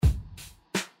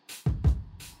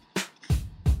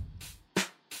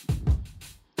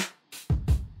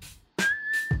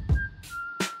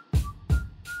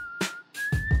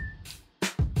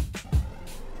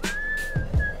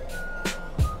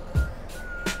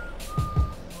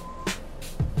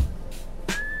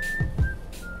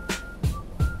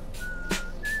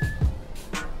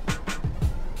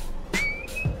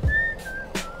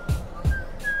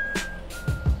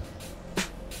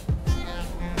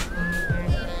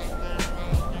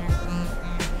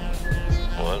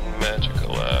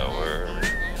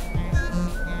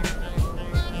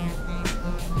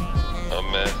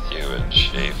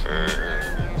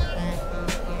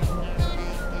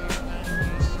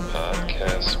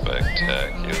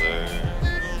Spectacular.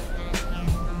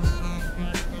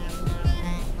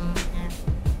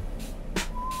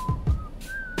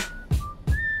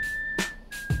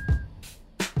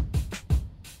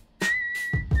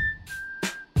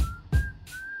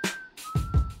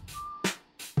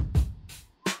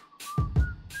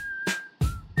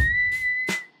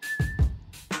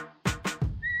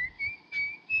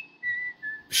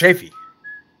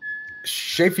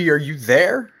 Shafee, are you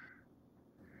there?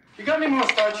 You got any more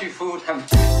starchy food?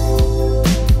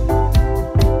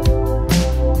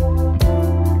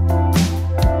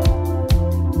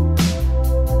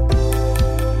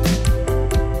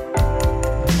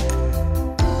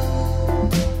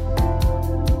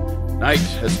 Night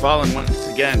has fallen once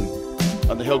again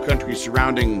on the hill country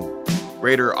surrounding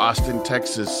greater Austin,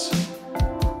 Texas.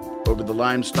 Over the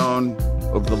limestone,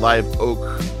 over the live oak,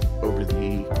 over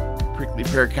the prickly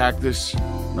pear cactus.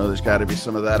 I know there's got to be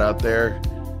some of that out there.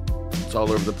 It's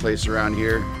all over the place around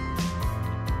here.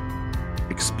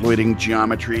 Exploiting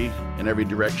geometry in every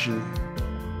direction.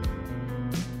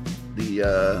 The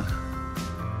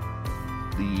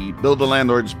Bill the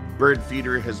Landlord's bird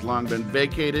feeder has long been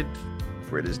vacated,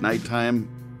 for it is nighttime,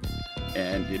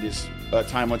 and it is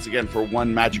time once again for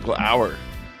one magical hour,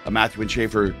 a Matthew and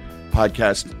Schaefer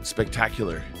podcast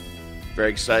spectacular. Very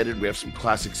excited. We have some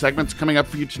classic segments coming up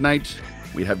for you tonight.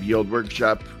 We have Yield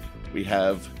Workshop. We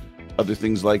have other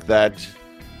things like that.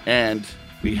 And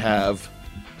we have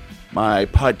my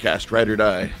podcast, Ride or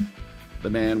Die, the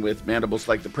man with mandibles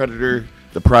like the Predator,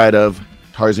 the pride of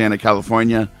Tarzana,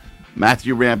 California,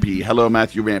 Matthew Rampy. Hello,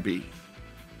 Matthew Rampy.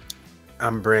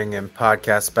 I'm bringing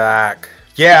podcasts back.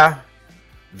 Yeah,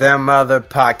 them other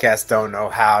podcasts don't know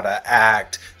how to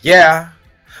act. Yeah,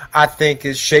 I think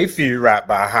it's Shafee right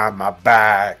behind my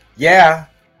back. Yeah,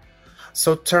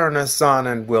 so turn us on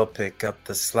and we'll pick up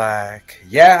the slack.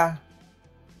 Yeah,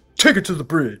 take it to the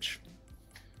bridge.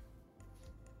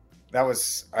 That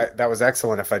was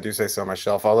excellent, if I do say so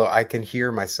myself, although I can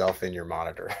hear myself in your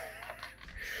monitor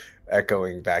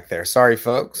echoing back there. Sorry,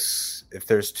 folks, if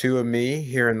there's two of me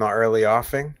here in the early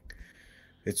offing.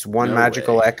 It's one No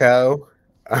magical way. echo.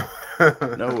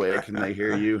 No way can they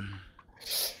hear you.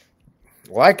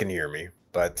 Well, I can hear me,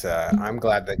 but I'm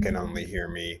glad they can only hear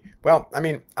me. Well, I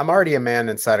mean, I'm already a man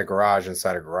inside a garage,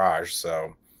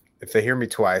 so if they hear me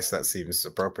twice, that seems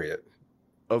appropriate.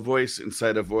 A voice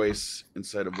inside a voice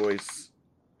inside a voice.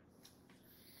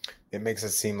 It makes it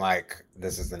seem like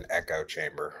this is an echo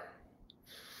chamber.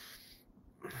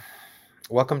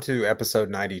 Welcome to episode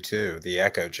 92, the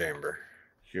Echo Chamber.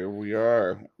 Here we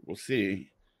are. We'll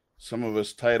see. Some of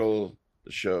us title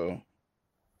the show.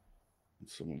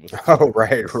 Some of us. Oh,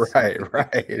 right.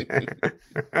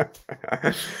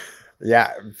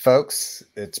 Yeah, folks,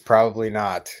 it's probably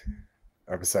not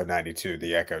episode 92,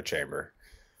 the Echo Chamber.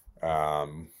 How's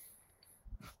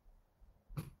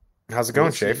it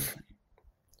going, Shafe?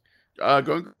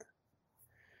 Going.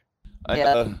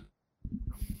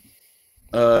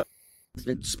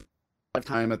 It's my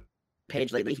time at the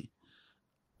page lately.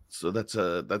 So that's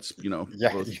both,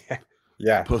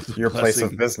 both your place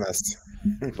of business.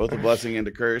 Both a blessing and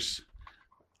a curse.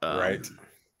 Right.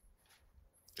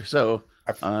 So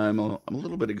I'm a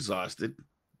little bit exhausted,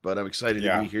 but I'm excited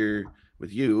to be here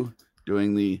with you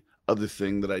doing the other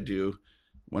thing that I do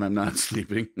when I'm not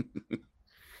sleeping.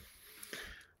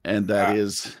 And that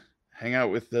is hang out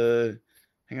with you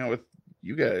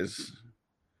guys,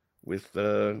 with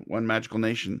One Magical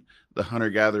Nation, the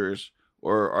hunter-gatherers,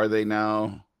 or are they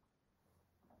now?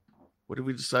 What did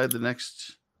we decide the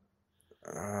next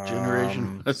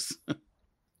generation was?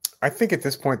 I think at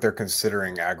this point they're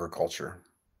considering agriculture.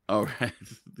 All right,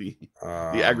 the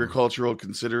agricultural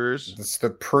considerers. It's the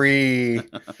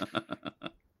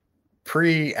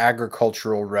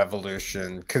pre-agricultural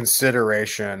revolution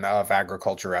consideration of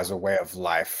agriculture as a way of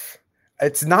life.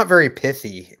 It's not very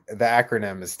pithy. The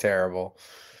acronym is terrible.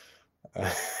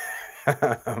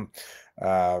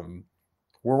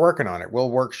 We're working on it. We'll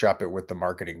workshop it with the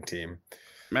marketing team.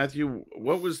 Matthew,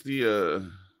 what was the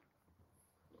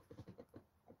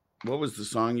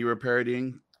song you were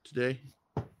parodying today?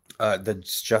 The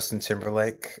Justin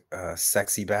Timberlake,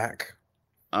 "Sexy Back."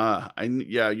 I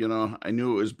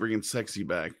knew it was bringing sexy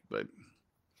back, but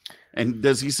and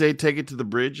does he say "take it to the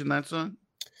bridge" in that song?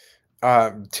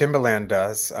 Timbaland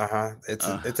does. It's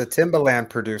a Timbaland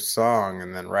produced song,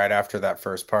 and then right after that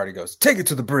first part, he goes, "Take it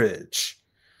to the bridge."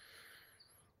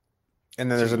 And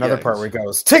then there's another part where he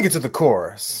goes, "Take it to the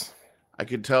chorus." I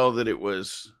could tell that it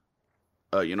was,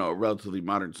 a relatively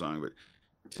modern song, but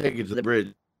 "Take It to the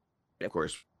Bridge," of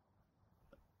course,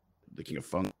 the King of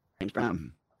Funk, James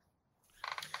Brown.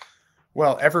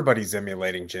 Well, everybody's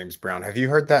emulating James Brown. Have you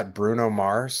heard that Bruno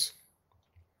Mars?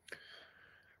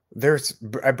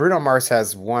 Bruno Mars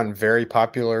has one very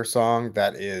popular song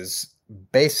that is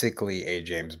basically a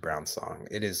James Brown song.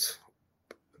 It is,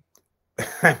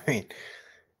 I mean,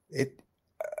 it.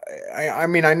 I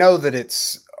mean, I know that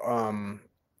it's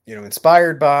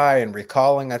inspired by and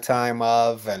recalling a time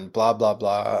of and blah blah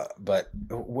blah. But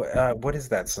what is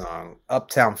that song?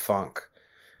 Uptown Funk.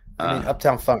 I mean,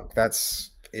 Uptown Funk.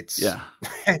 Yeah,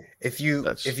 if you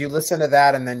listen to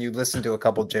that and then you listen to a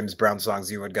couple James Brown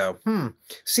songs, you would go,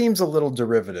 seems a little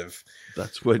derivative.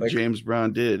 that's what James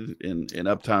Brown did in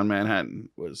Uptown Manhattan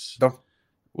was The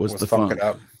the funk funk. it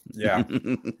up. Yeah.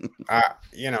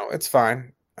 It's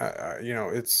fine.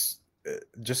 It's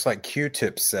just like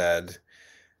Q-Tip said.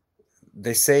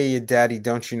 They say, "Daddy,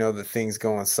 don't you know that things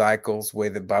go in cycles? Way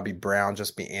that Bobby Brown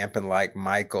just be amping like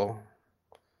Michael."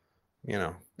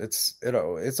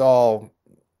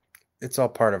 It's all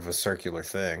part of a circular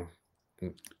thing.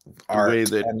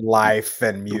 Art and life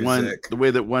and music. The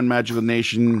way that One Magical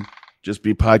Nation just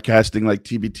be podcasting like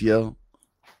TBTL.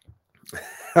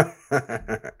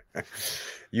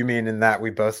 You mean in that we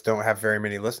both don't have very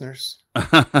many listeners?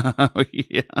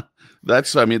 Yeah,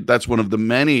 that's one of the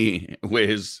many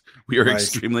ways we are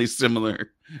extremely similar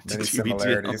to Many TBTL.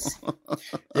 similarities.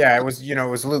 Yeah, it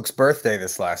was Luke's birthday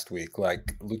this last week.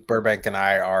 Like Luke Burbank and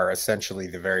I are essentially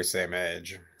the very same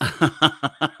age.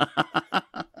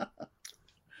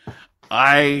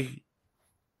 I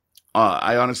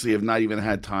honestly have not even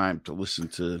had time to listen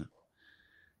to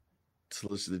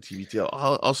TBTL.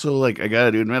 Also, like, I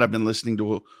gotta admit, I've been listening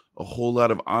to a whole lot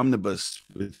of Omnibus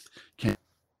with Ken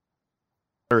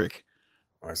Eric.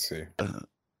 I see.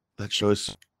 That show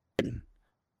is.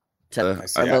 I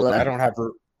see.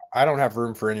 I don't have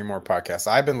room for any more podcasts.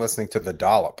 I've been listening to The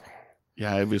Dollop.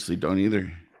 Yeah, I obviously don't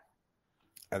either.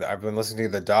 I've been listening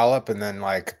to The Dollop, and then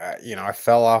I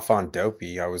fell off on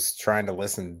Dopey. I was trying to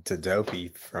listen to Dopey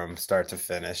from start to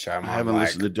finish. I haven't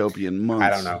listened to Dopey in months. I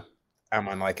don't know. I'm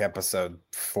on like episode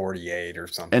 48 or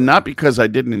something. And not because I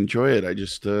didn't enjoy it. I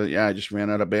just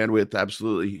ran out of bandwidth.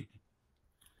 Absolutely.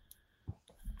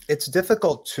 It's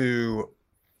difficult to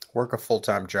work a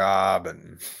full-time job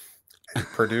and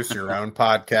produce your own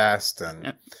podcast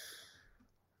and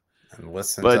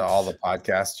listen to all the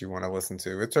podcasts you want to listen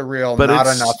to. It's a real not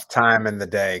enough time in the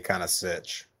day kind of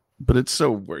sitch. But it's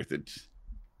so worth it.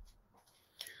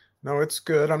 No, it's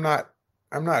good. I'm not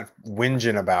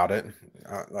whinging about it.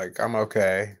 I'm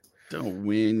okay. Don't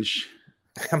whinge.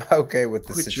 I'm okay with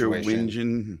the Quit situation. Your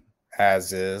whinging.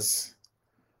 As is.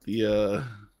 The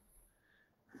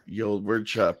old word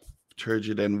shop,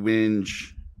 turgid and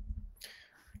whinge.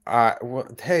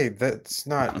 Hey, that's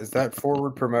not. Is that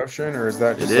forward promotion or is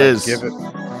that just is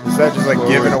that just like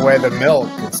giving away the milk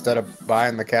instead of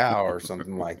buying the cow or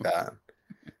something like that?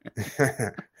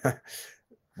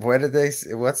 What did they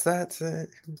say? What's that say?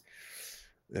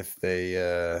 If they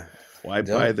why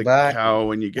buy the cow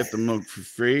when you get the milk for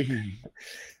free?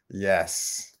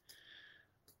 Yes.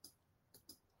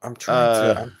 I'm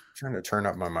trying to turn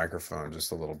up my microphone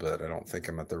just a little bit. I don't think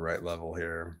I'm at the right level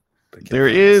here. There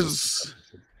is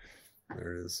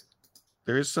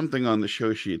something on the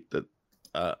show sheet that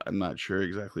I'm not sure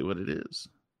exactly what it is.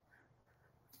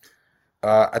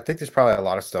 I think there's probably a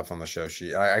lot of stuff on the show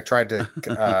sheet. I tried to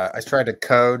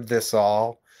code this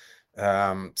all.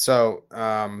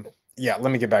 Yeah,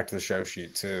 let me get back to the show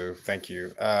sheet too. Thank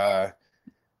you.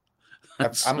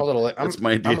 That's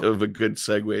my idea of a good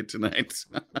segue tonight.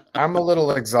 I'm a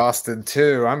little exhausted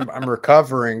too. I'm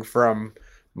recovering from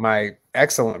my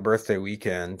excellent birthday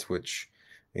weekend, which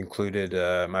included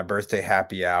my birthday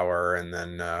happy hour and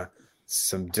then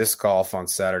some disc golf on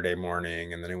Saturday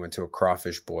morning, and then I went to a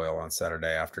crawfish boil on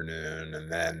Saturday afternoon,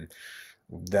 and then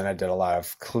I did a lot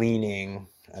of cleaning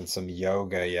and some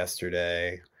yoga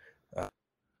yesterday.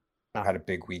 I had a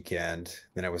big weekend.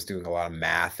 Then I was doing a lot of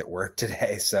math at work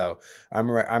today, so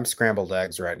I'm scrambled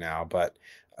eggs right now. But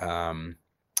I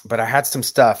had some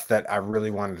stuff that I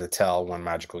really wanted to tell One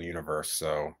Magical Universe,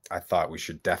 so I thought we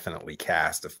should definitely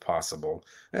cast if possible,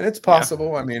 and it's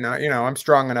possible. Yeah. I mean, I'm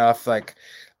strong enough. Like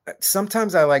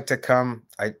sometimes I like to come.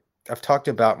 I've talked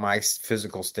about my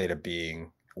physical state of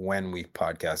being when we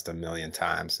podcast a million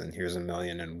times, and here's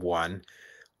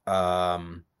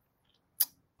 1,000,001.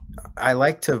 I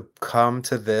like to come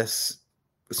to this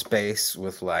space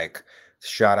with like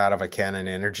shot out of a cannon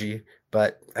energy,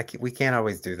 but we can't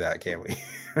always do that, can we?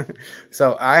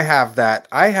 So I have that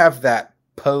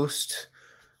post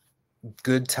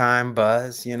good time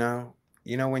buzz,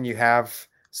 when you have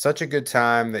such a good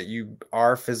time that you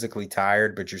are physically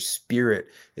tired, but your spirit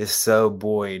is so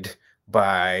buoyed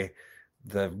by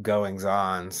the goings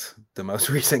ons, the most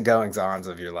recent goings ons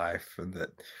of your life, and that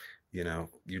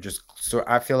you're just so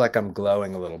I feel like I'm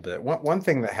glowing a little bit. One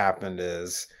thing that happened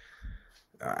is,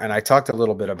 and I talked a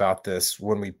little bit about this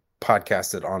when we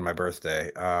podcasted on my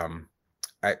birthday.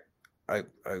 I, I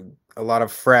a lot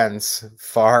of friends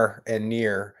far and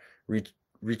near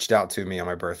reached out to me on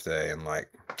my birthday, and like,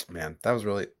 man, that was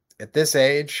really at this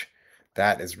age.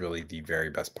 That is really the very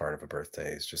best part of a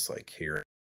birthday, is just like hearing,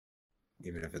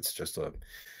 even if it's just a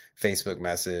Facebook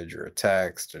message or a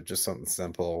text or just something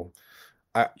simple.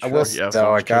 I will say,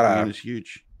 though, I got is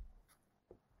huge.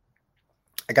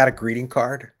 I got a greeting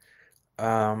card.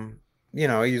 I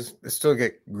still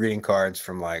get greeting cards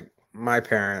from like my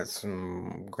parents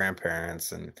and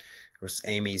grandparents, and of course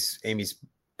Amy's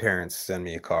parents send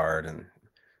me a card, and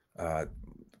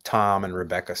Tom and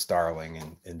Rebecca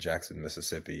Starling in Jackson,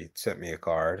 Mississippi sent me a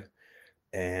card,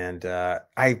 and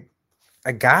I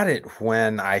got it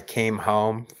when I came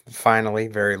home finally,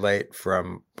 very late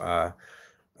from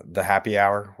the happy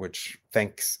hour, which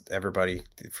thanks everybody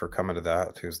for coming to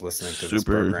that, who's listening to this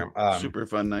program. Super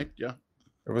fun night. Yeah.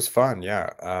 It was fun. Yeah.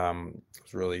 It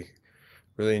was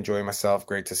really enjoying myself.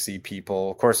 Great to see people.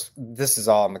 Of course, this is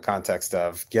all in the context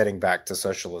of getting back to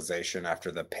socialization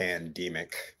after the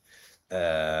pandemic,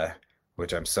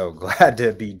 which I'm so glad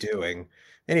to be doing.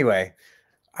 Anyway,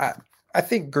 I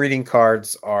think greeting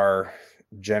cards are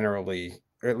generally,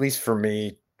 or at least for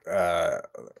me,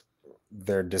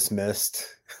 they're dismissed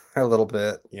a little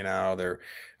bit.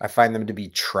 I find them to be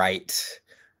trite.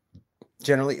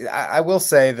 Generally, I will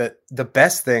say that the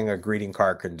best thing a greeting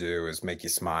card can do is make you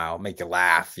smile, make you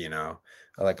laugh,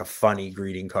 like a funny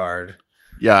greeting card.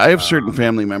 Yeah, I have certain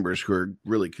family members who are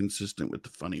really consistent with the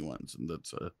funny ones, and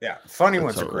funny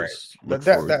ones are great. But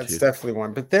that's definitely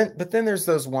one. But then there's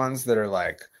those ones that are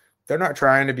like, they're not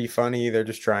trying to be funny, they're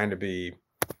just trying to be,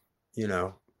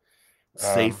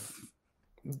 safe,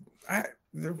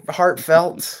 they're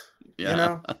heartfelt.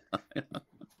 Yeah.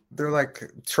 They're like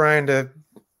trying to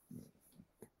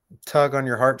tug on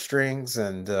your heartstrings,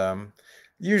 and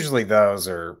usually those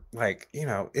are like,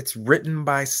 it's written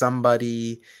by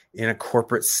somebody in a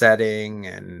corporate setting,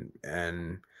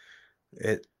 and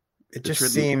it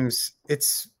just seems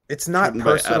it's not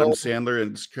personal. By Adam Sandler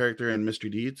and his character in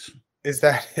Mr. Deeds. Is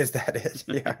that it?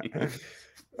 Yeah.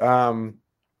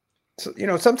 So,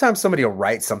 sometimes somebody will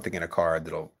write something in a card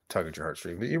that'll tug at your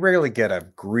heartstrings, but you rarely get a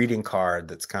greeting card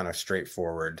that's kind of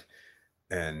straightforward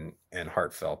and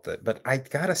heartfelt. But I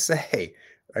gotta say,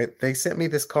 they sent me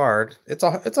this card. It's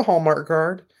a Hallmark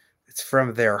card. It's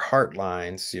from their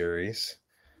Heartline series.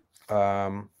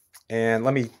 And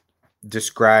let me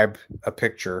describe a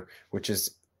picture, which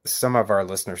is some of our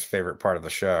listeners' favorite part of the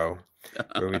show,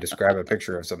 where we describe a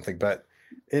picture of something. But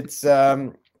it's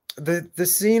the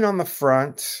scene on the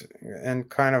front and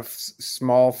kind of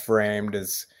small framed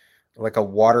is like a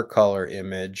watercolor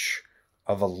image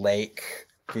of a lake.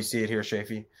 Can you see it here,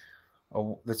 Shafi?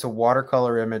 It's a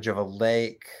watercolor image of a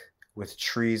lake with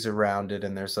trees around it,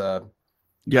 and there's a...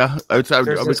 Yeah, I would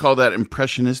call that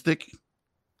impressionistic.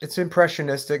 It's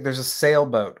impressionistic. There's a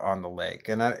sailboat on the lake,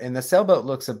 and the sailboat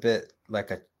looks a bit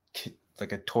like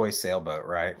a toy sailboat,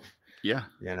 right? Yeah.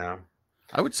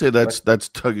 I would say that's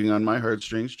tugging on my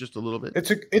heartstrings just a little bit.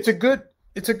 It's a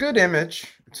good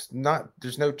image.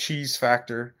 There's no cheese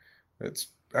factor. It's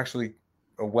actually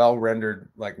a well rendered,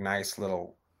 like, nice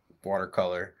little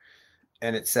watercolor,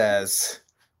 and it says,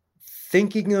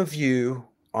 "Thinking of you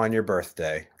on your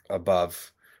birthday,"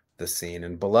 above the scene,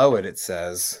 and below it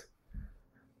says,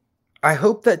 "I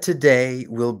hope that today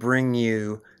will bring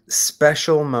you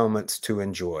special moments to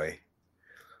enjoy.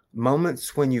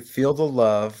 Moments when you feel the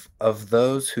love of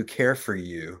those who care for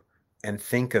you and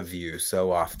think of you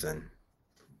so often.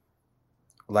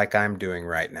 Like I'm doing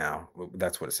right now."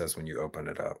 That's what it says when you open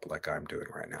it up, like I'm doing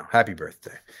right now. Happy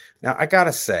birthday. Now, I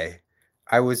gotta say,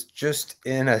 I was just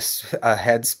in a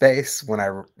headspace when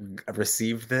I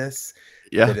received this.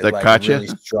 Yeah, that caught really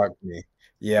you? Struck me.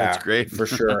 Yeah, that's great. For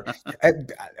sure.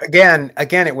 Again,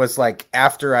 it was like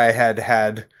after I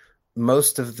had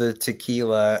most of the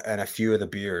tequila and a few of the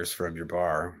beers from your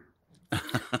bar.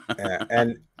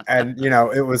 and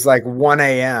it was like 1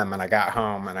 a.m. and I got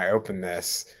home and I opened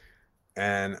this,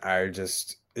 and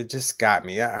it just got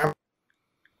me. I'm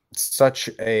such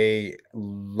a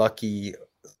lucky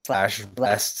 /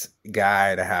 blessed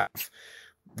guy to have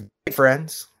great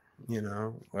friends,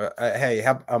 hey,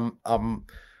 have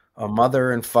a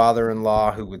mother and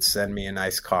father-in-law who would send me a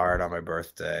nice card on my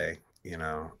birthday,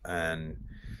 and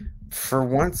for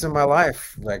once in my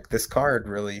life, like, this card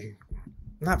really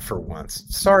Not for once.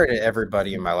 Sorry to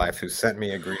everybody in my life who sent me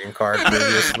a greeting card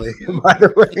previously. By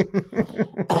the way,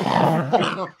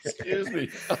 excuse me.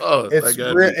 Oh,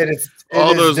 it's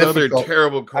all those difficult. other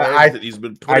terrible cards that he's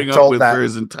been putting up with for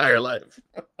his entire life.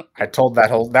 I told that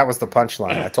was the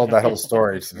punchline. I told that whole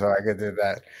story so I could do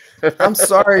that. I'm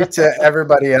sorry to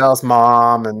everybody else,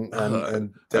 Mom, and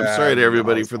Dad, I'm sorry to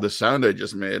everybody for the sound I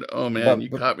just made. Oh man, you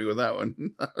caught me with that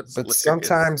one. But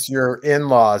sometimes your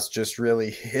in-laws just really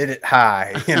hit it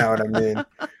high. You know what I mean?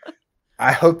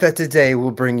 I hope that today will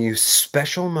bring you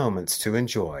special moments to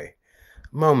enjoy.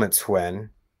 Moments when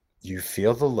you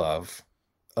feel the love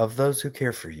of those who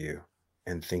care for you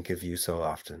and think of you so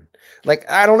often. Like,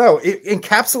 I don't know. It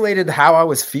encapsulated how I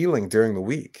was feeling during the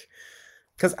week.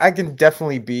 Because I can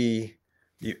definitely be,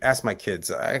 you ask my kids,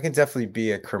 I can definitely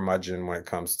be a curmudgeon when it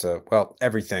comes to, well,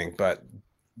 everything, but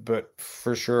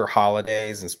for sure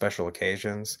holidays and special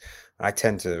occasions. I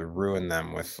tend to ruin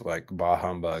them with like bah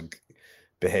humbug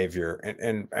behavior,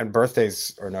 and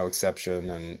birthdays are no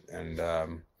exception.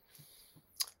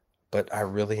 But I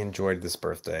really enjoyed this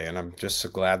birthday, and I'm just so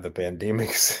glad the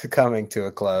pandemic's coming to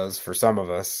a close for some of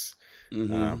us.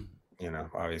 Mm-hmm.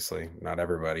 Obviously not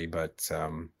everybody, but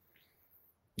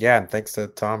yeah, and thanks to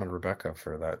Tom and Rebecca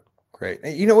for that. Great.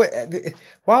 You know what?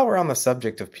 While we're on the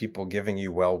subject of people giving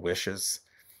you well wishes,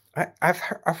 I've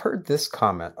heard this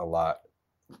comment a lot,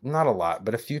 not a lot,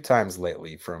 but a few times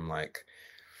lately from like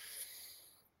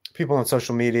people on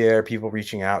social media or people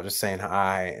reaching out, just saying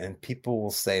hi, and people will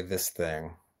say this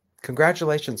thing: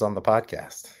 "Congratulations on the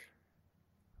podcast."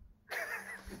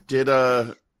 Did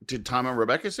Tom and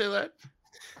Rebecca say that?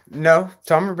 No,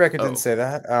 Tom and Rebecca didn't say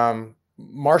that.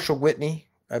 Marshall Whitney,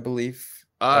 I believe.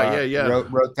 Yeah.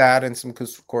 Wrote that in some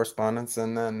correspondence,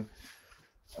 and then,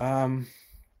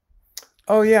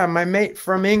 oh yeah, my mate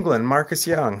from England, Marcus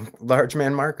Young, large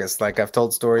man Marcus. Like I've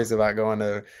told stories about going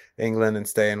to England and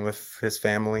staying with his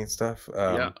family and stuff.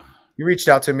 He reached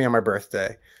out to me on my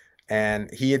birthday, and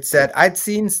he had said I'd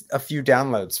seen a few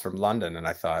downloads from London, and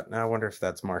I thought, I wonder if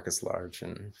that's Marcus Large.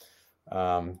 And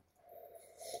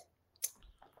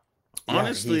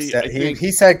honestly,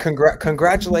 he said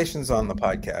congratulations on the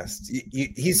podcast.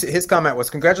 His comment was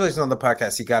congratulations on the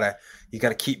podcast. You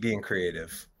gotta keep being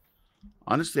creative.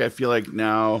 Honestly, I feel like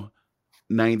now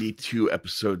 92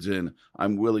 episodes in,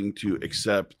 I'm willing to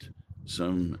accept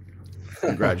some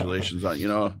congratulations on,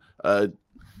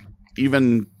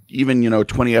 even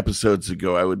 20 episodes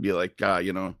ago, I would be like, God,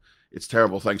 it's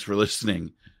terrible. Thanks for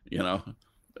listening,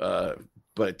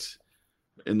 but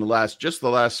in the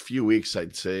last few weeks,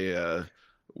 I'd say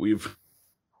we've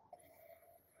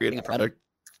creating a product.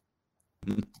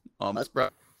 Almost, bro.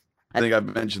 I think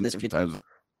I've mentioned this a few times.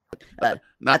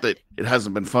 Not that it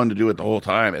hasn't been fun to do it the whole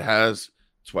time. It has.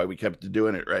 That's why we kept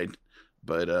doing it, right?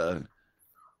 But I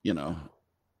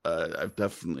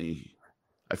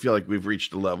feel like we've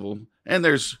reached a level, and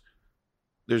there's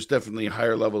definitely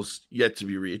higher levels yet to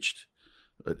be reached.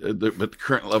 But the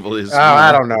current level is.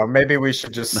 I don't know. Maybe we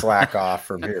should just slack off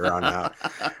from here on out.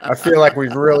 I feel like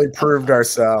we've really proved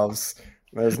ourselves.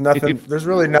 There's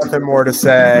really nothing more to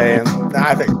say, and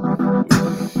I think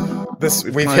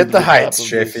we've hit the heights,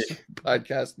 Chafee.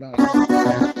 Podcast now.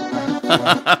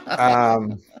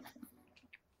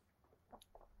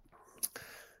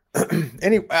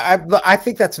 Anyway, I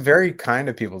think that's very kind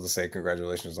of people to say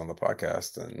congratulations on the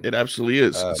podcast, and it absolutely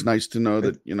is. It's nice to know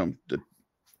that that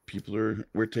people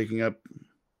we're taking up.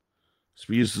 So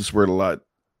we use this word a lot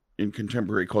in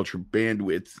contemporary culture,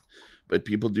 bandwidth, but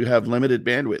people do have limited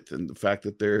bandwidth, and the fact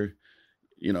that they're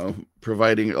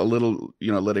providing a little,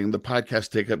 letting the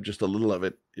podcast take up just a little of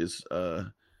it is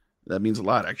that means a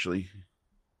lot, actually.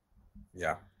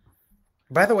 Yeah.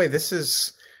 By the way,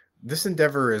 this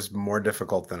endeavor is more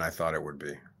difficult than I thought it would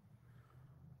be.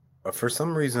 For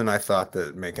some reason, I thought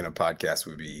that making a podcast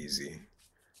would be easy.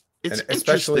 It's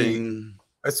interesting.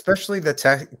 Especially the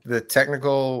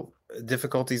technical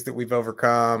difficulties that we've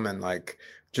overcome, and like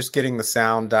just getting the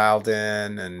sound dialed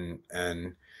in,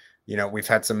 and we've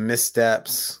had some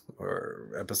missteps, or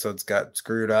episodes got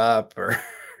screwed up, or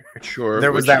sure.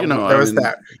 There was that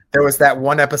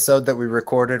one episode that we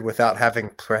recorded without having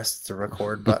pressed the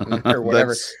record button or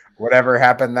whatever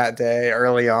happened that day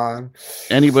early on.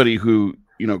 Anybody who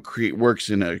works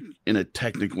in a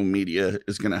technical media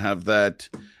is going to have that.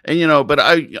 And but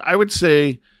I would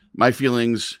say my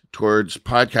feelings towards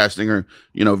podcasting are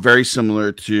very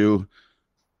similar to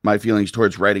my feelings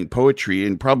towards writing poetry,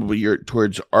 and probably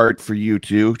towards art for you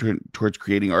too, towards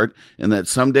creating art. And that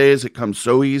some days it comes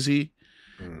so easy,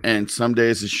 and some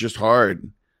days it's just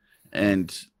hard.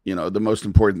 And the most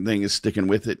important thing is sticking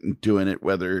with it and doing it,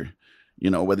 whether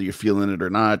you're feeling it or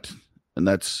not. And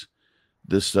that's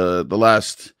this the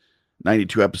last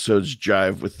 92 episodes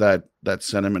jive with that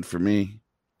sentiment for me.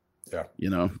 Yeah.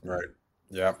 Right.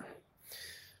 Yeah.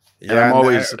 And I'm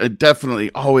always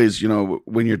definitely always,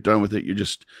 when you're done with it,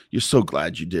 you're so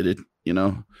glad you did it,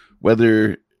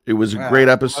 whether it was a great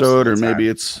episode or maybe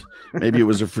it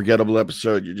was a forgettable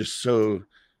episode. You're just so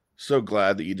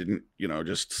glad that you didn't,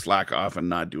 just slack off and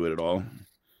not do it at all.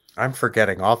 I'm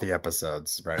forgetting all the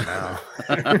episodes right now.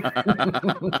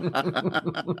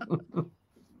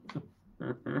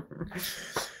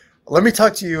 Let me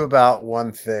talk to you about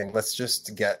one thing. Let's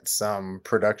just get some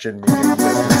production meeting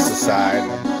business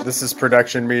aside. This is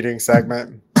production meeting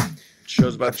segment.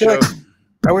 Shows about show.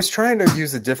 I was trying to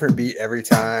use a different beat every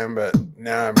time, but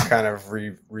now I'm kind of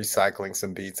recycling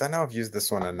some beats. I know I've used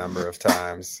this one a number of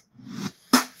times.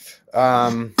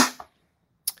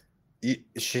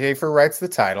 Schaefer writes the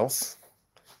titles.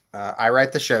 I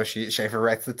write the show sheet. Schaefer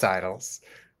writes the titles.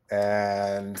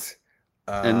 And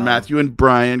Matthew and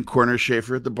Brian corner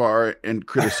Schaefer at the bar and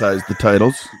criticize the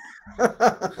titles.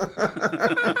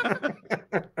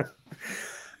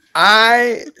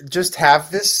 I just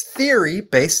have this theory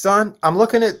based on, I'm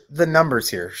looking at the numbers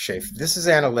here, Schaefer. This is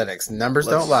analytics. Numbers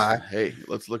don't lie. Hey,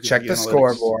 let's look Check at the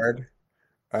scoreboard.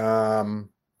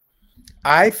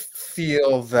 I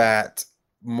feel that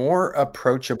more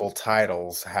approachable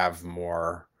titles have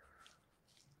more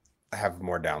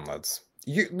downloads.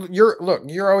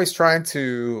 You're always trying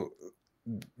to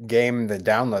game the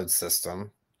download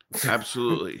system.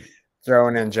 Absolutely.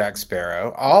 Throwing in Jack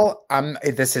Sparrow.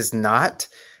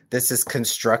 This is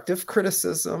constructive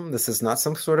criticism. This is not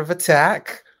some sort of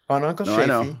attack on Uncle Shafee. I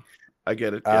know. I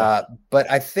get it. Yeah. But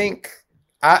I think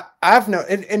I've known,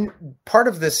 and part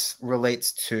of this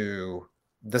relates to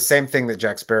the same thing that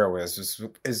Jack Sparrow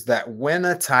is that when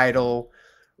a title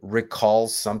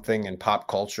recalls something in pop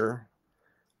culture,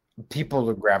 people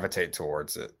will gravitate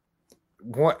towards it.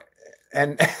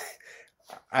 And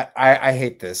I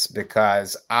hate this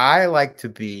because I like to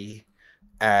be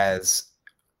as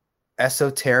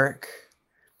esoteric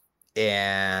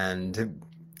and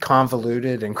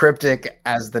convoluted and cryptic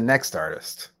as the next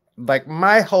artist. Like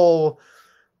my whole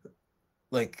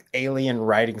alien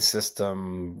writing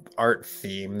system art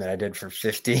theme that I did for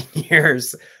 15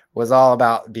 years was all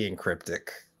about being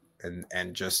cryptic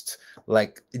and just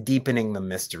deepening the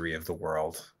mystery of the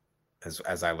world,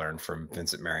 as I learned from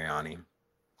Vincent Mariani.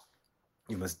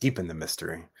 You must deepen the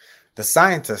mystery. The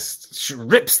scientist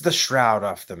rips the shroud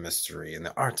off the mystery, and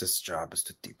the artist's job is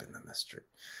to deepen the mystery.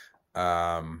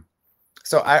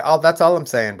 So that's all I'm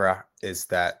saying, bro, is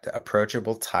that the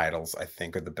approachable titles I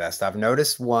think are the best. I've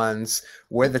noticed ones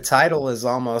where the title is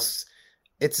almost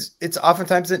it's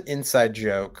oftentimes an inside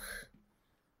joke,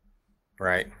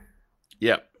 right?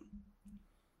 Yeah.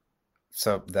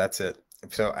 So that's it.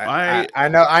 So I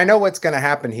know what's going to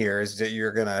happen here is that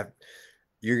you're gonna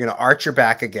arch your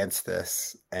back against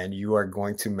this, and you are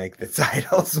going to make the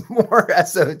titles more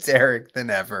esoteric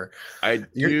than ever.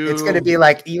 It's going to be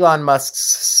like Elon Musk's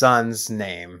son's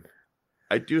name.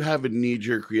 I do have a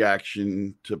knee-jerk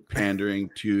reaction to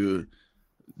pandering to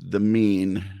the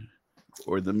mean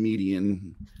or the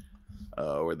median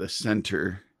or the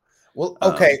center. Well,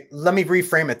 okay, let me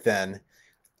reframe it then.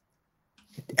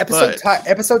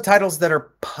 Episode titles that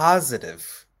are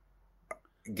positive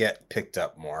get picked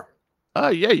up more.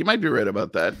 Yeah, you might be right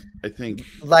about that. I think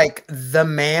like The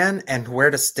Man and Where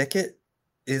to Stick It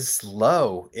is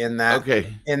low in that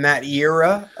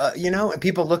era, and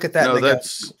people look at that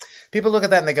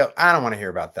and they go, I don't want to hear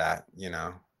about that,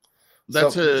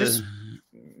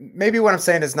 maybe what I'm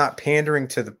saying is not pandering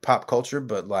to the pop culture,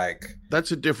 but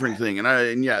that's a different thing.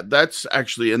 And that's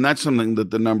actually, and that's something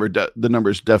that the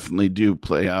numbers definitely do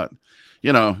play out. You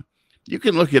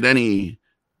can look at any,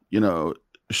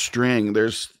 string.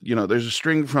 There's a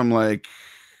string from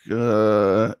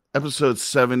episode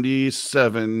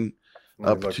 77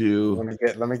 to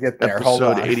let me get there.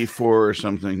 Episode 84 or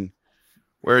something,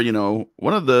 where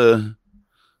one of the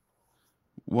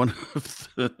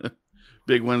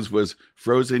big ones was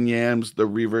Frozen Yams, the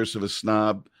reverse of a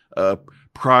snob.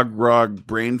 Prog Rock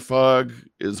Brain Fog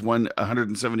is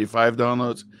 175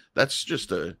 downloads. That's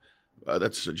just a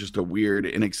weird,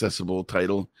 inaccessible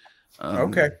title.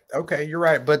 Okay, you're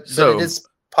right, but it is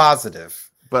positive.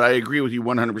 But I agree with you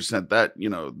 100% that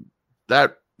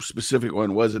that specific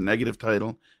one was a negative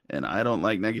title, and I don't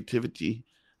like negativity,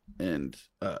 and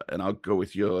I'll go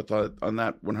with you on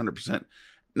that 100%.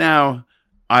 Now,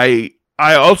 I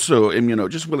also am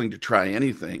just willing to try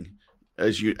anything,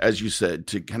 as you said,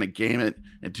 to kind of game it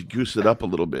and to goose it up a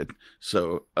little bit.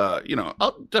 So,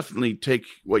 I'll definitely take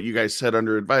what you guys said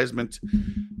under advisement.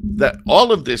 That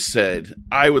all of this said,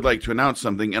 I would like to announce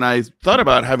something, and I thought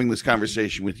about having this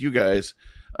conversation with you guys.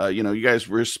 You guys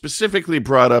were specifically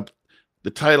brought up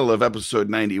the title of episode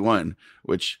 91,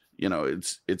 which,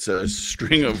 it's a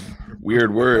string of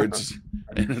weird words,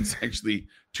 and it's actually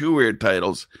two weird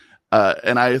titles.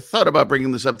 And I thought about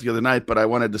bringing this up the other night, but I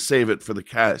wanted to save it for the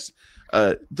cast.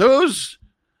 Those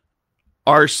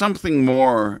are something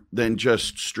more than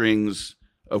just strings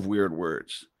of weird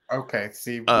words. Okay,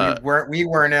 see, we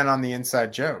weren't in on the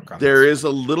inside joke. There is a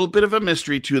little bit of a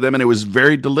mystery to them, and it was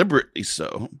very deliberately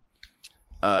so.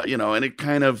 And it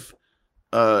kind of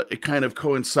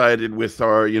coincided with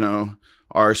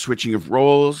our switching of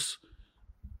roles,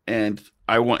 and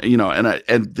I want,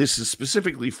 and this is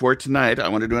specifically for tonight. I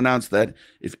wanted to announce that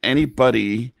if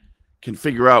anybody can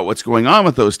figure out what's going on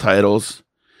with those titles,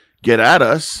 get at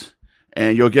us,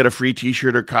 and you'll get a free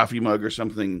T-shirt or coffee mug or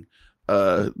something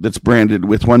that's branded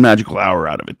with One Magical Hour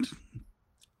out of it.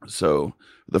 So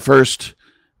the first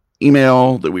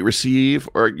email that we receive,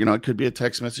 or it could be a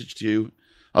text message to you,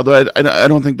 although I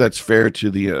don't think that's fair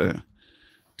to the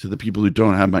people who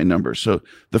don't have my number. So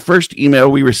the first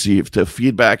email we receive to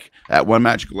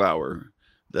feedback@OneMagicalHour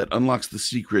that unlocks the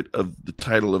secret of the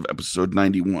title of episode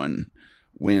 91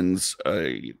 wins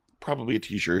probably a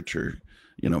T-shirt or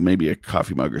maybe a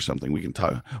coffee mug or something. We can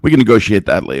negotiate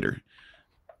that later.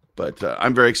 But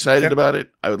I'm very excited about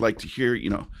it. I would like to hear.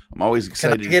 I'm always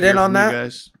excited to get in on that. You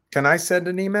guys. Can I send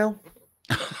an email?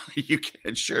 You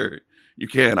can, sure. You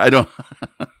can. I don't.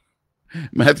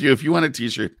 Matthew, if you want a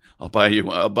T-shirt, I'll buy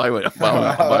one. I'll buy one for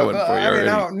you.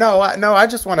 No. I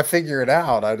just want to figure it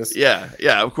out.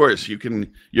 Yeah. Of course, you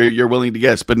can. You're willing to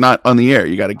guess, but not on the air.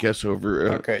 You got to guess over.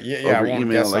 Over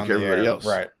email like everybody else.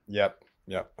 Right. Yep.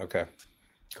 Okay.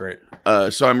 Great.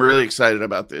 So I'm really excited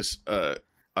about this.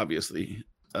 Obviously.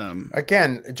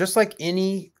 Again, just like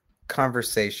any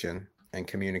conversation and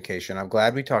communication, I'm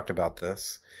glad we talked about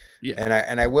this. Yeah.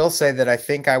 And I will say that I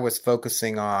think I was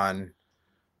focusing on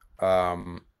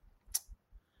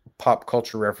pop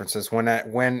culture references when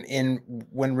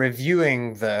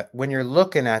reviewing when you're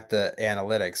looking at the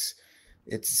analytics,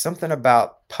 it's something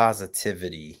about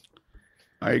positivity.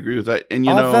 I agree with that. And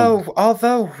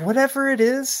although whatever it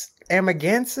is,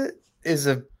 Amagansett is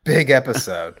a big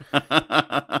episode.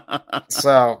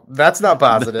 So that's not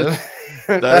positive.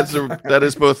 that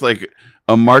is both like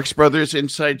a Marx Brothers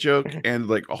inside joke and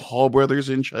like a Hall Brothers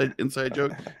inside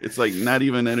joke. It's like not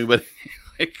even anybody.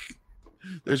 Like,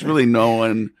 there's really no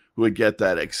one who would get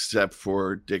that except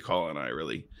for Dick Hall and I.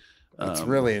 Really, it's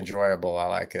really enjoyable. I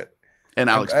like it. And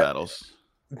Alex Battles.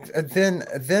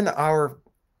 Then our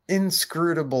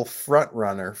inscrutable front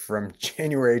runner from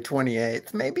January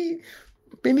 28th, maybe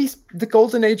the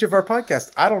golden age of our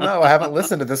podcast. I don't know. I haven't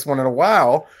listened to this one in a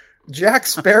while. Jack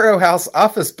Sparrowhouse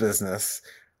Office Business,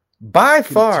 by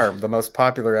far the most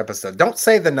popular episode. Don't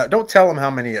tell them how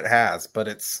many it has, but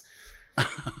it's.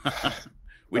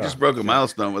 We just broke a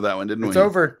milestone with that one, didn't we?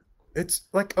 It's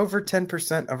like over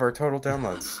 10% of our total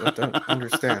downloads. I don't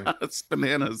understand. That's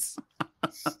bananas.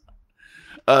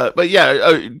 But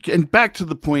yeah, and back to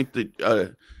the point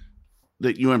that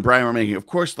you and Brian were making. Of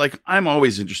course, like I'm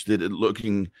always interested in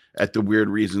looking at the weird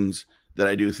reasons that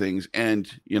I do things,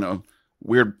 and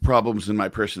weird problems in my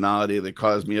personality that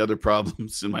cause me other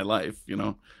problems in my life.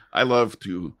 I love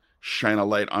to shine a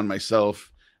light on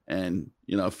myself and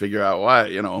figure out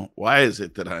why is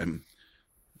it that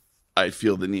I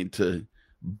feel the need to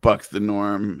buck the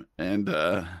norm, and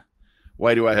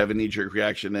why do I have a knee-jerk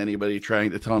reaction to anybody trying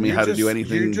to tell me how to do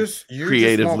anything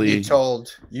creatively?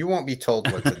 You won't be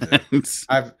told what to do.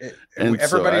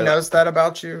 Everybody knows that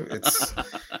about you.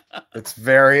 It's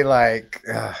very like,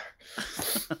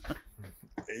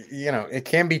 it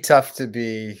can be tough to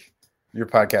be your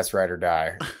podcast ride or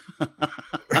die.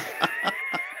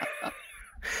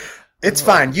 It's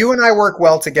fine. You and I work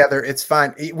well together. It's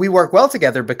fine. We work well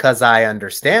together because I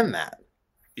understand that.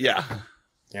 Yeah.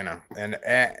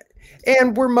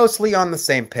 And we're mostly on the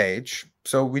same page,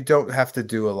 so we don't have to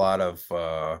do a lot of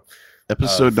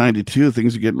episode 92.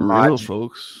 Things are getting real,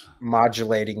 folks.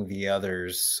 Modulating the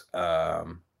others.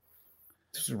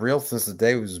 This is real since the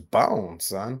day was born,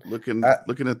 son. Looking at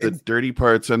the dirty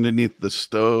parts underneath the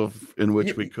stove in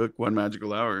which we cook One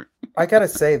Magical Hour. I gotta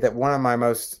say that one of my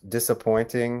most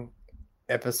disappointing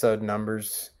episode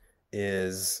numbers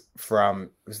is from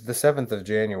the 7th of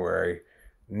January.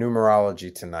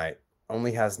 Numerology Tonight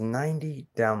only has 90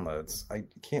 downloads. I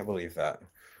can't believe that,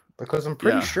 because I'm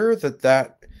pretty sure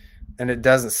that and it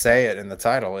doesn't say it in the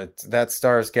title, that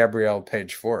stars Gabrielle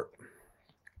Page Fort.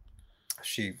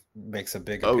 She makes a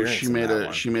big Oh, appearance. In that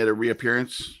one. she made a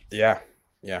reappearance. Yeah.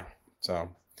 So,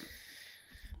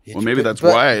 well, maybe that's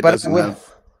why it doesn't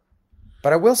have.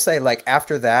 But I will say, like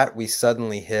after that, we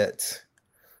suddenly hit.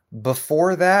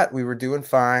 Before that, we were doing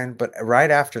fine, but right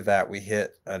after that, we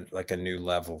hit a new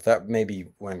level. That may be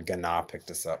when Gana picked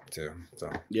us up too.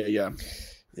 So Yeah.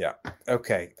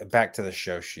 Okay, back to the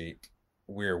show sheet.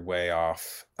 We're way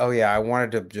off. Oh yeah, I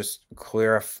wanted to just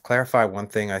clarify one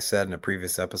thing I said in a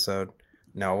previous episode.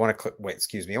 No, I want to wait.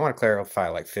 Excuse me. I want to clarify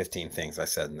like 15 things I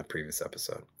said in the previous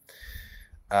episode.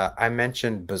 I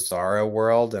mentioned Bizarro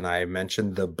World, and I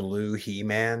mentioned the blue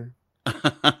He-Man.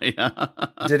 Yeah.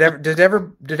 Did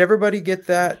everybody get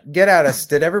that? Get at us.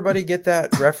 Did everybody get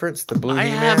that reference? The blue He-Man? I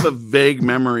have a vague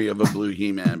memory of a blue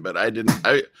He-Man, but I didn't.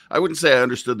 I wouldn't say I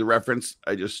understood the reference.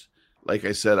 I just, like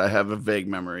I said, I have a vague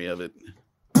memory of it.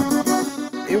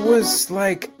 It was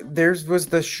like was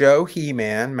the show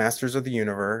He-Man, Masters of the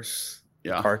Universe,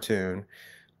 cartoon.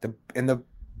 The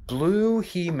blue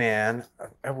He-Man.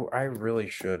 I really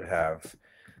should have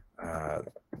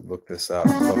looked this up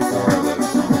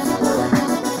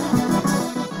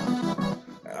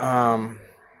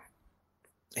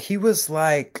he was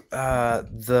like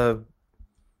the,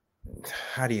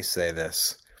 how do you say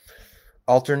this,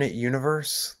 alternate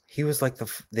universe. He was like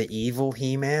the evil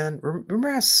He-Man.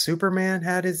 Remember how Superman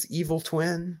had his evil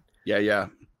twin? Yeah.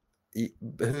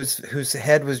 Whose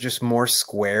head was just more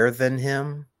square than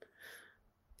him.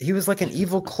 He was like an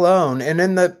evil clone,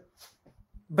 and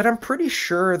but I'm pretty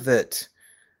sure that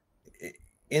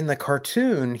in the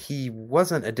cartoon he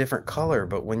wasn't a different color,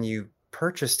 but when you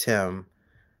purchased him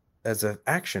as an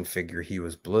action figure, he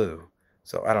was blue.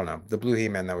 So I don't know. The blue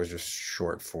He-Man, that was just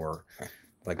short for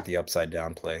like the upside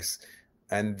down place.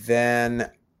 And then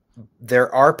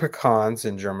there are pecans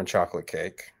in German chocolate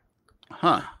cake.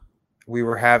 Huh. We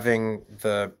were having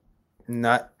the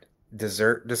nut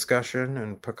dessert discussion,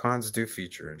 and pecans do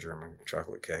feature in German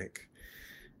chocolate cake.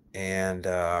 And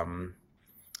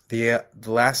the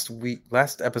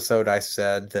last episode, I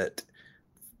said that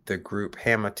the group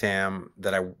Hamatam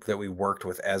that we worked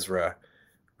with Ezra.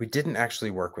 We didn't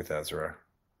actually work with Ezra.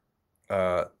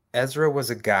 Ezra was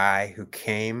a guy who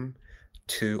came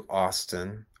to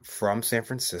Austin from San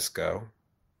Francisco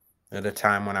at a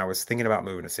time when I was thinking about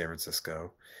moving to San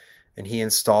Francisco, and he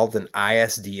installed an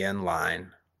ISDN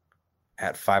line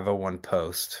at 501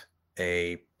 Post,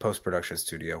 a post-production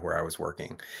studio where I was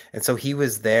working. And so he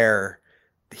was there.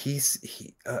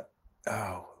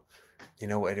 You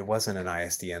know what? It wasn't an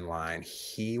ISDN line.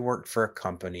 He worked for a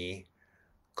company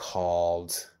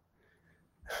called,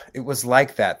 it was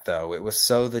like that though. It was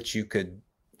so that you could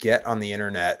get on the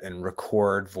internet and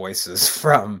record voices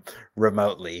from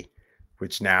remotely,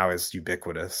 which now is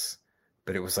ubiquitous.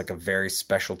 But it was like a very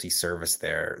specialty service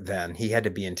there. Then he had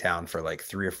to be in town for like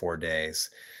 3 or 4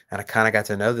 days. And I kind of got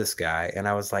to know this guy. And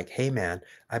I was like, hey man,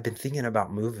 I've been thinking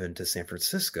about moving to San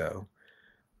Francisco.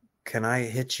 Can I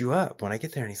hit you up when I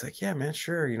get there? And he's like, yeah, man,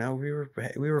 sure. You know, we were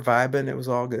vibing. It was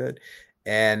all good.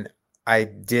 And I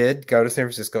did go to San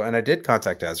Francisco, and I did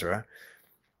contact Ezra,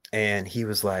 and he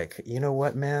was like, you know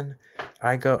what, man,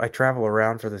 I travel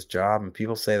around for this job, and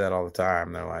people say that all the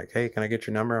time. They're like, hey, can I get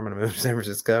your number? I'm going to move to San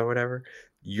Francisco, whatever.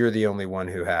 You're the only one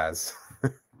who has.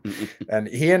 And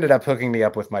he ended up hooking me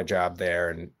up with my job there,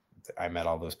 and I met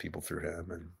all those people through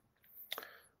him. And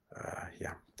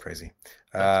yeah, crazy.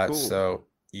 Cool. So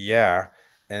yeah,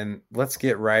 and let's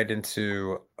get right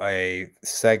into a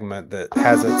segment that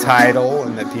has a title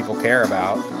and that people care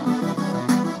about.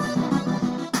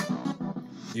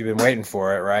 You've been waiting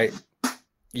for it, right?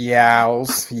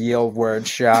 Yowls, Yield Word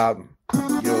Shop.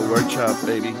 Yield Word Shop,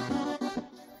 baby.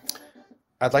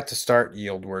 I'd like to start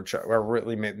Yield Word Shop. Or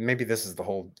really, maybe this is the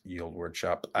whole Yield Word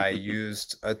Shop. I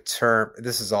used a term.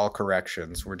 This is all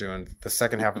corrections. We're doing the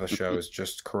second half of the show is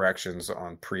just corrections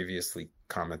on previously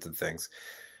commented things.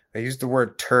 I used the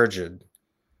word turgid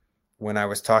when I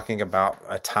was talking about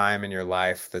a time in your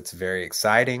life that's very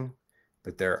exciting,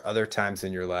 but there are other times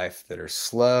in your life that are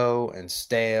slow and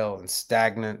stale and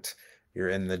stagnant. You're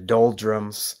in the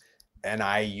doldrums, and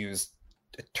I used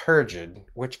turgid,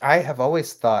 which I have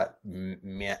always thought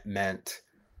meant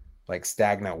like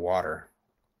stagnant water,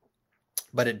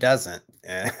 but it doesn't.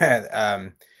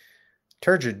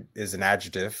 Turgid is an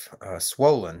adjective,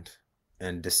 swollen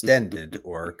and distended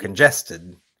or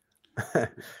congested.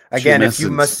 Again, if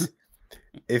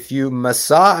you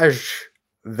massage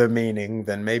the meaning,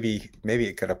 then maybe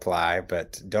it could apply,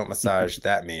 but don't massage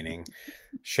that meaning.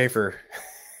 Schaefer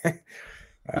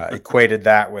equated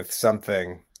that with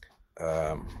something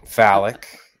phallic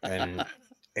and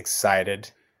excited,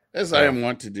 as I am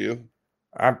wont to do.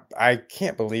 I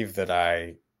can't believe that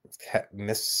I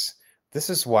This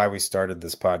is why we started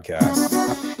this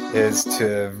podcast, is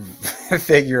to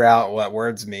figure out what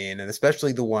words mean, and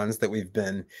especially the ones that we've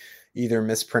been either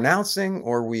mispronouncing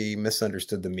or we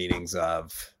misunderstood the meanings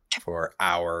of for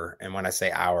our, and when I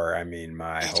say our, I mean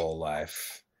my whole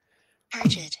life.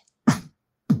 Turgid.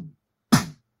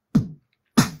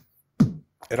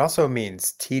 It also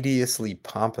means tediously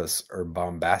pompous or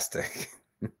bombastic.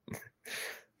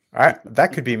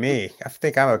 That could be me. I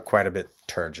think I'm quite a bit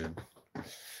turgid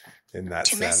in that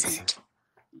sense.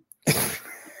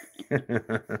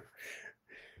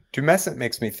 Tumescent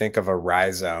makes me think of a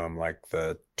rhizome, like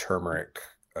the turmeric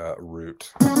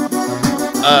root.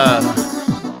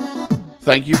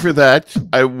 Thank you for that.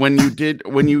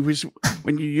 When you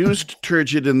used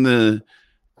turgid in the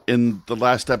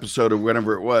last episode or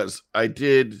whenever it was, I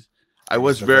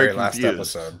was very confused. Last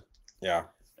episode. Yeah.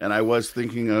 And I was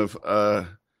thinking of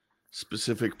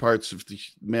specific parts of the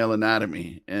male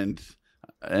anatomy, and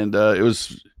it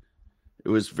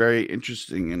was very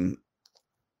interesting and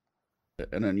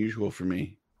unusual for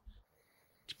me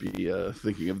to be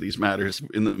thinking of these matters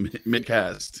in the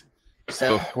mid-cast.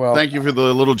 So thank you for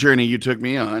the little journey you took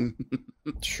me on.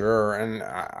 Sure. And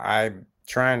I'm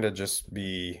trying to just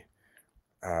be,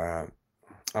 I'm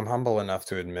humble enough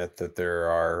to admit that there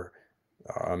are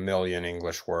a million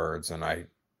English words, and I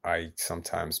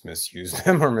sometimes misuse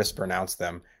them or mispronounce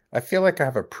them. I feel like I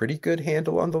have a pretty good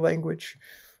handle on the language.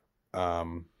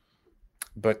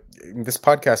 But this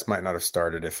podcast might not have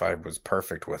started if I was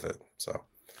perfect with it. So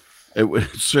it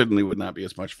certainly would not be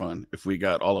as much fun if we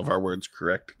got all of our words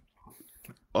correct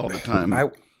all the time.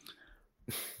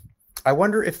 I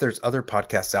wonder if there's other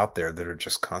podcasts out there that are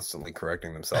just constantly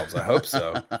correcting themselves. I hope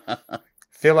so. I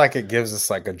feel like it gives us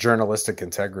like a journalistic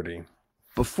integrity.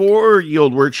 Before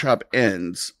Yield Workshop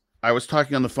ends, I was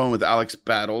talking on the phone with Alex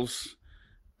Battles,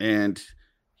 and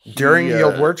during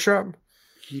Yield Workshop,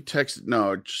 he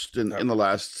texted just in the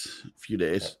last few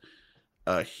days.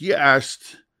 He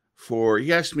asked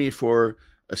me for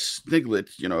a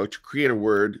sniglet, to create a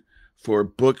word for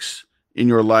books in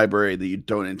your library that you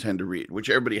don't intend to read, which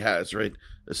everybody has, right?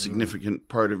 A significant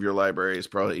part of your library is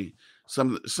probably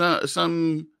some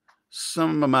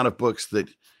amount of books that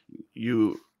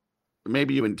you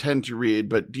intend to read,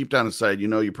 but deep down inside,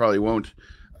 you probably won't.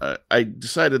 I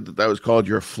decided that was called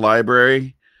your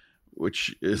flybrary,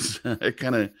 which is I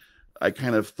kind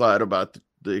of thought about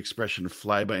the expression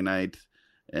fly by night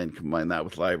and combine that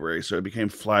with library. So it became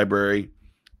flybrary.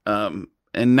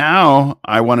 And now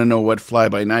I want to know what fly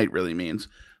by night really means.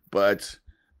 But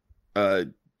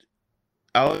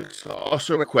Alex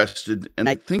also requested, and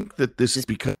I think that this is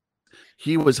because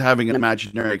he was having an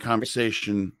imaginary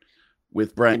conversation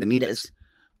with Brian Benitez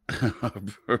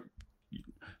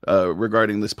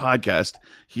regarding this podcast.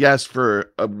 He asked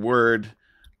for a word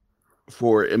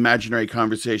for imaginary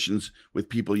conversations with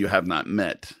people you have not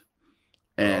met.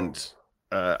 And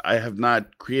I have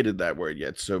not created that word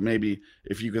yet. So maybe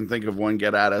if you can think of one,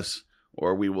 get at us,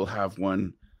 or we will have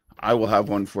one. I will have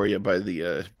one for you by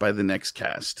the next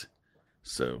cast.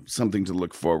 So something to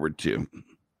look forward to.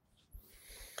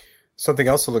 Something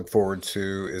else to look forward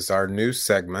to is our new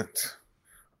segment,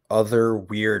 Other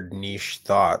Weird Niche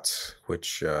Thoughts,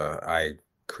 which I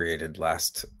created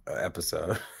last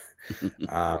episode.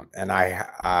 And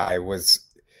I was,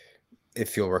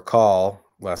 if you'll recall,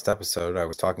 last episode, I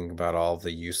was talking about all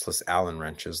the useless Allen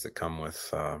wrenches that come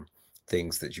with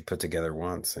things that you put together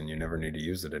once and you never need to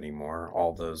use it anymore.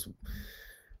 All those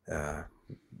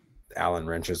Allen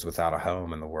wrenches without a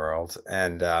home in the world.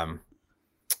 And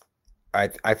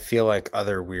I feel like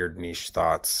Other Weird Niche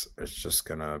Thoughts is just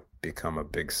going to become a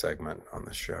big segment on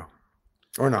the show.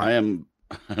 Or not. I'm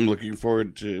looking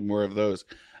forward to more of those.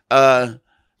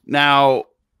 Now,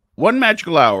 One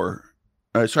Magical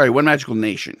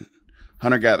Nation,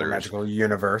 hunter-gatherers, Magical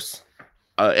Universe,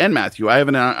 and Matthew. I have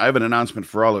an announcement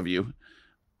for all of you.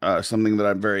 Something that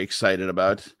I'm very excited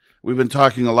about. We've been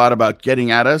talking a lot about getting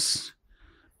at us.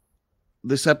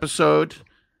 This episode,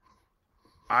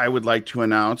 I would like to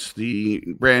announce the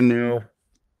brand new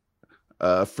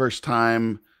first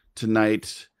time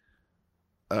tonight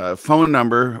phone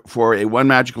number for a One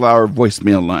Magical Hour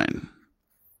voicemail line.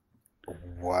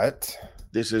 What?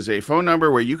 This is a phone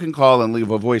number where you can call and leave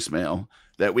a voicemail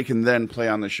that we can then play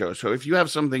on the show. So if you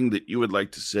have something that you would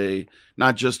like to say,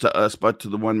 not just to us, but to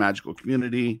the One Magical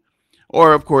community,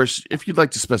 or of course, if you'd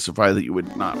like to specify that you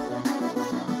would not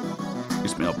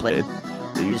voicemail played,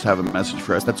 that you just have a message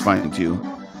for us, that's fine too.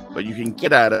 But you can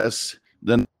get at us.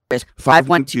 Then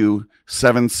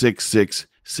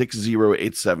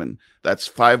 512-766-6087. That's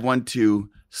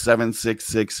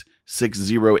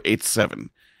 512-766-6087.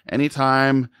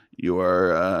 Anytime you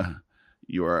are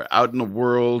out in the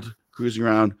world cruising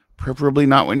around, preferably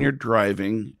not when you're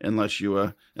driving, unless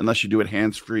you do it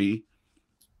hands-free,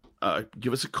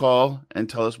 give us a call and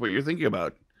tell us what you're thinking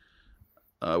about.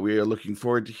 We are looking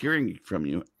forward to hearing from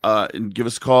you. And give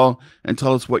us a call and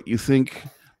tell us what you think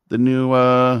the new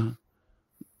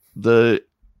the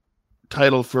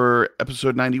title for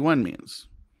episode 91 means.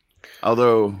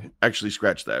 Although, actually,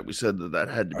 scratch that. We said that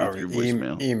had to be through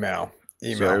voicemail. Email.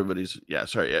 So everybody's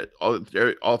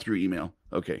all through email.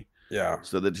 Okay. Yeah.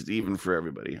 So that it's even for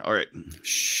everybody. All right.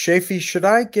 Shafee, should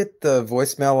I get the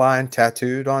voicemail line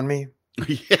tattooed on me?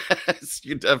 Yes,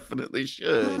 you definitely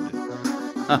should.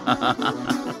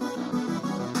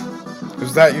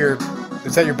 Is that your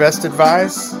best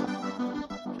advice?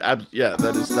 Yeah,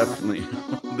 that is definitely.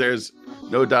 There's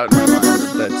no doubt in my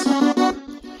mind that's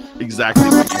exactly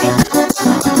what you should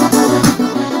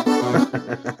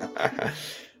do.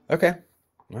 Okay.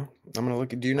 Well, I'm gonna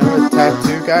look at. Do you know a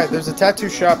tattoo guy? There's a tattoo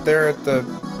shop there at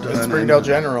Springdale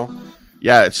General.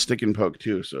 Yeah, it's stick and poke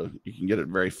too, so you can get it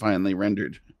very finely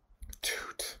rendered.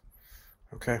 Dude.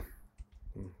 Okay.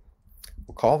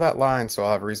 We'll call that line, so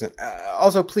I'll have a reason.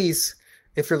 Also, please,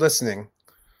 if you're listening,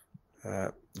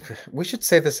 we should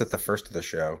say this at the first of the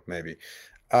show, maybe.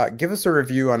 Give us a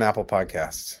review on Apple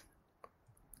Podcasts.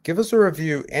 Give us a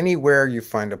review anywhere you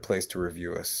find a place to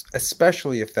review us,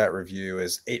 especially if that review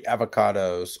is 8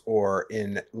 avocados or,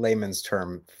 in layman's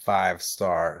term, 5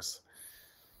 stars.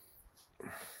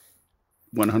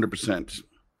 100%.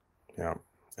 Yeah.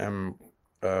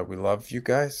 We love you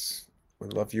guys. We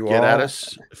love you all. Get at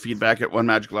us. Feedback at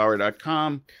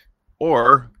onemagicalhour.com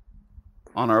or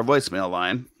on our voicemail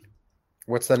line.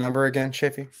 What's that number again,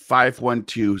 Shafee?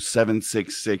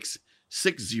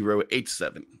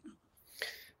 512-766-6087.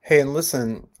 Hey, and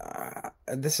listen,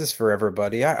 this is for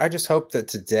everybody. I just hope that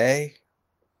today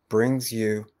brings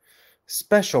you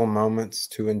special moments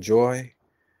to enjoy,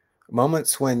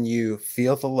 moments when you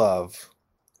feel the love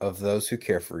of those who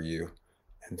care for you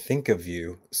and think of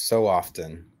you so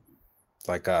often,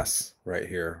 like us right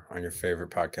here on your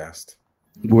favorite podcast.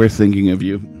 We're thinking of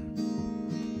you.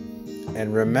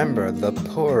 And remember, the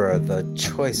poorer the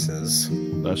choices,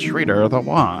 the sweeter the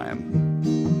wine.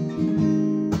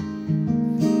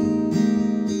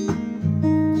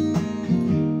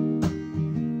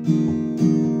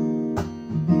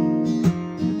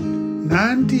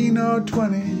 or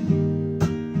 20,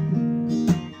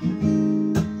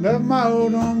 left my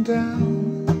old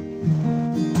hometown,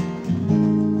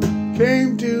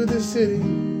 came to the city,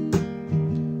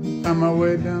 on my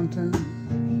way downtown.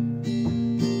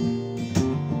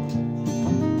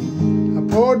 I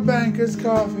poured banker's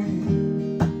coffee,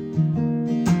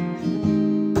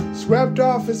 swept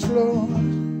off its floors,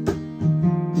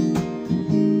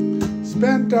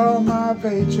 spent all my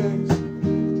paychecks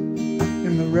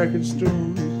in the record stores,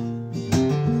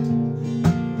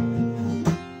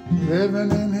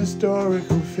 living in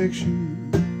historical fiction,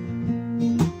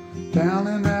 down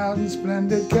and out in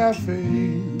splendid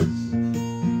cafes,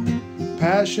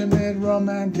 passionate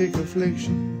romantic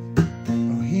affliction,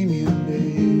 bohemian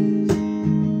days.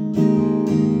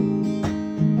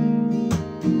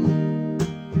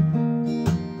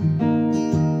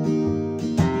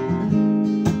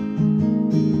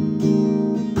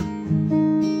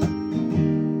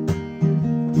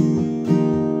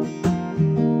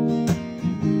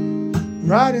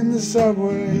 Riding the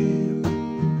subway,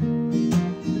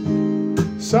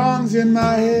 songs in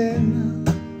my head,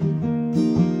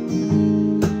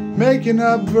 making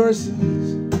up verses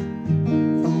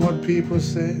from what people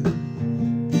said.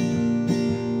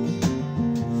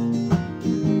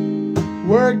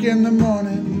 Work in the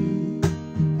morning,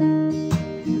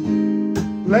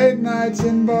 late nights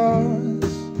in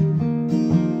bars,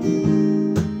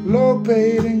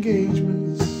 low-paid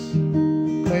engagements,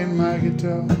 playing my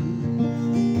guitar.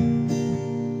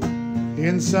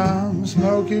 In some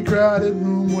smoky, crowded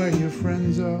room where your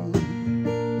friends are,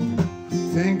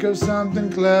 think of something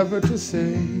clever to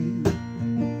say,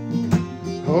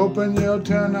 hoping you'll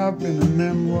turn up in a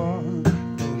memoir,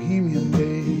 bohemian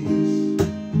days.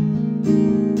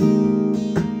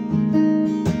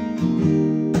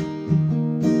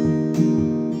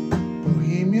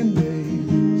 Bohemian days.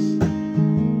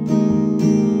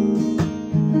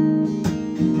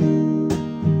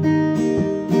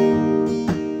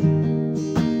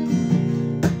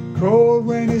 Cold,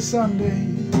 rainy Sunday,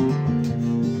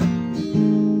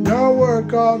 no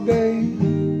work all day,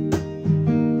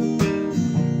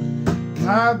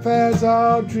 iPad's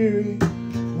all dreary,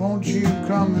 won't you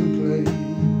come and play?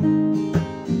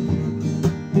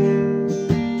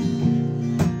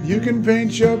 You can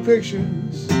paint your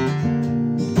pictures,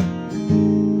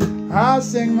 I'll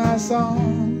sing my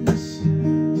songs,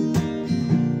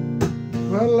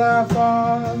 we'll laugh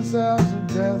ourselves to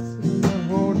death the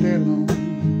whole day long,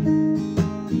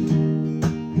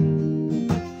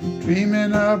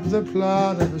 dreaming up the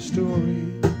plot of a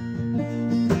story,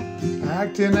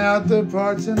 acting out the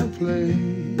parts in a play,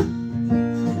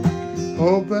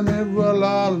 hoping it will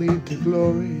all lead to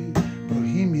glory.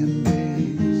 Bohemian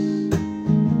days.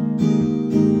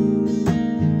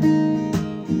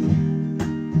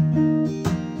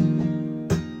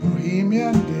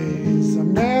 Bohemian days.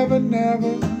 I'm never,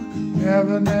 never,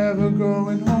 never, never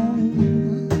going home.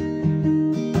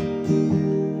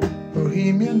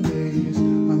 Bohemian days.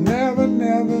 I'm never,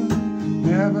 never,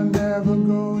 never, never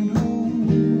going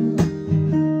home.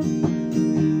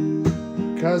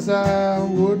 'Cause I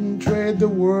wouldn't trade the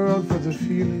world for the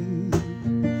feeling,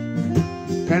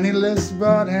 penniless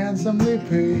but handsomely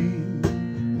paid.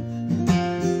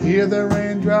 Hear the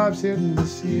raindrops hitting the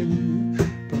ceiling.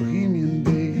 Bohemian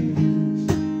days.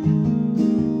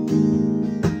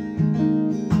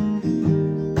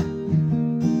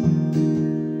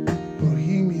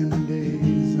 Bohemian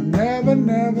days. I'm never,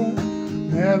 never,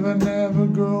 never, never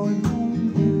going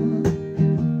home.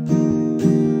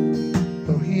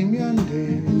 Bohemian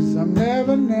days. I'm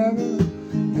never, never,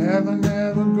 never,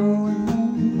 never going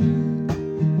home.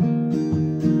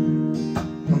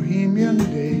 Bohemian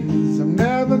days. I'm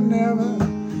never, never,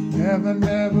 never,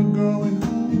 never going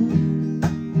home.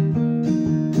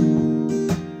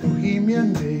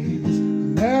 Bohemian days.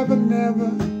 I'm never,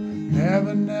 never,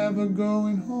 never, never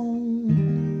going home.